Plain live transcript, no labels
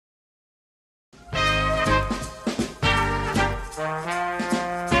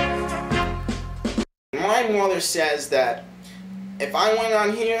my mother says that if I went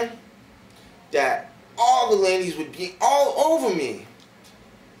on here, that all the ladies would be all over me.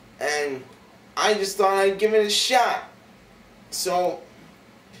 And I just thought I'd give it a shot. So,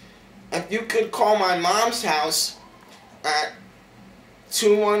 if you could call my mom's house at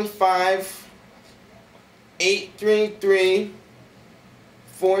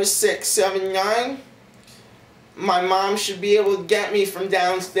 215-833-4679, my mom should be able to get me from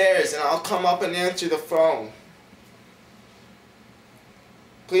downstairs and I'll come up and answer the phone.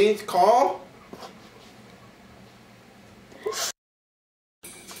 Please call.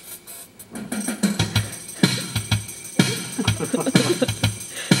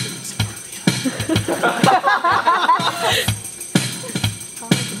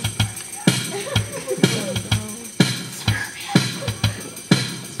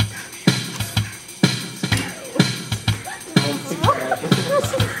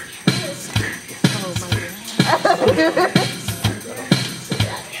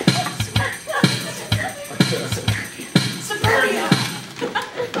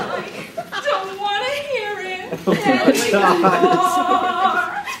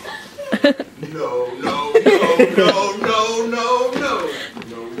 No. You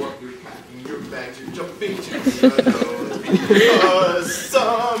know what? You're packing your bags, you're jumping to the unknown because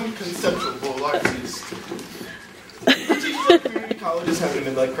some conceptual artist teaches at community college is having a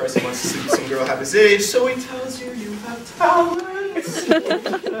midlife crisis, wants to see some girl half his age, so he tells you you have talents.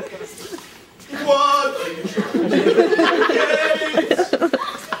 What are you trying to create?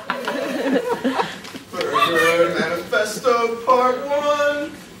 Burger Manifesto Part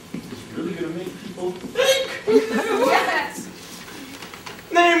 1. It's really going to make people think. Yes.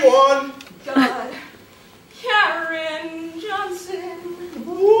 Name one. God. Karen Johnson.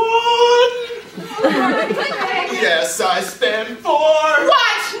 One. Right. Yes, I stand for.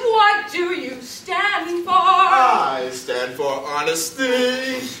 What do you stand for? I stand for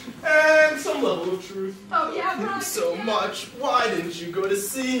honesty and some level of truth. Oh, yeah, right. So much. Why didn't you go to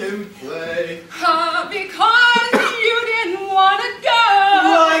see him play? Because you didn't want to go.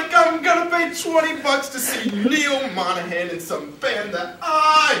 Like I'm gonna pay $20 to see Neil Monahan in some band that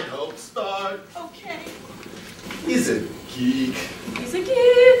I helped start. Okay. He's a geek. He's a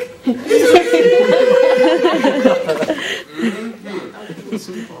geek. It's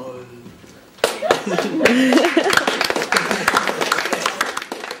fun.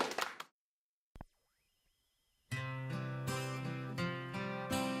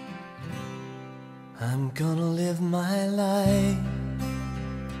 I'm gonna live my life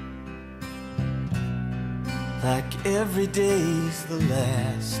like every day's the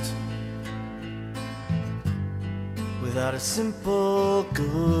last, without a simple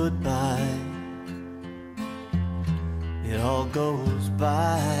goodbye. It all goes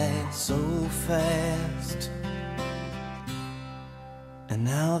by so fast. And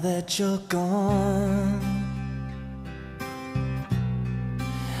now that you're gone,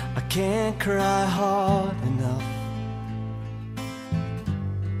 I can't cry hard enough.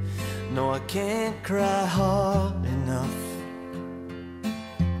 No, I can't cry hard enough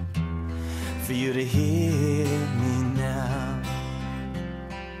for you to hear me now.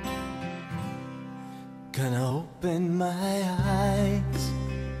 Gonna open my eyes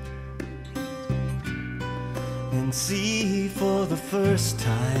and see for the first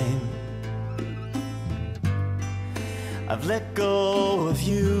time I've let go of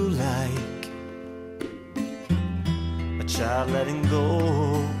you like a child letting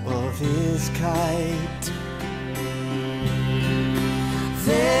go of his kite.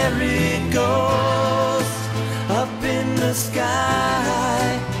 There it goes, up in the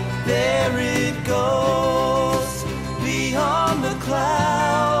sky. There it goes, beyond the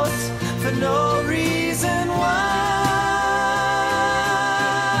clouds, for no reason why.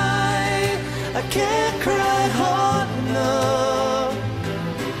 I can't cry hard enough.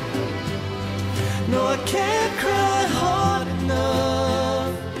 No, I can't cry hard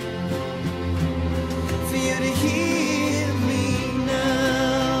enough for you to hear me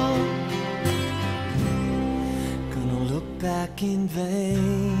now. Gonna look back in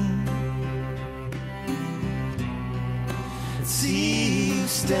vain, see you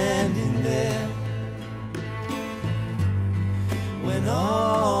standing there, when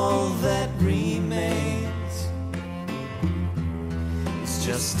all that remains is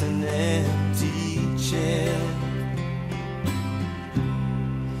just an empty chair.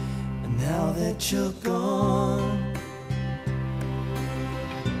 And now that you're gone,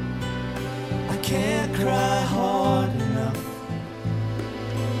 I can't cry hard enough.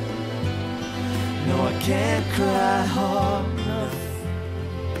 No, I can't cry hard enough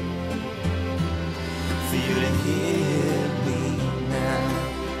for you to hear.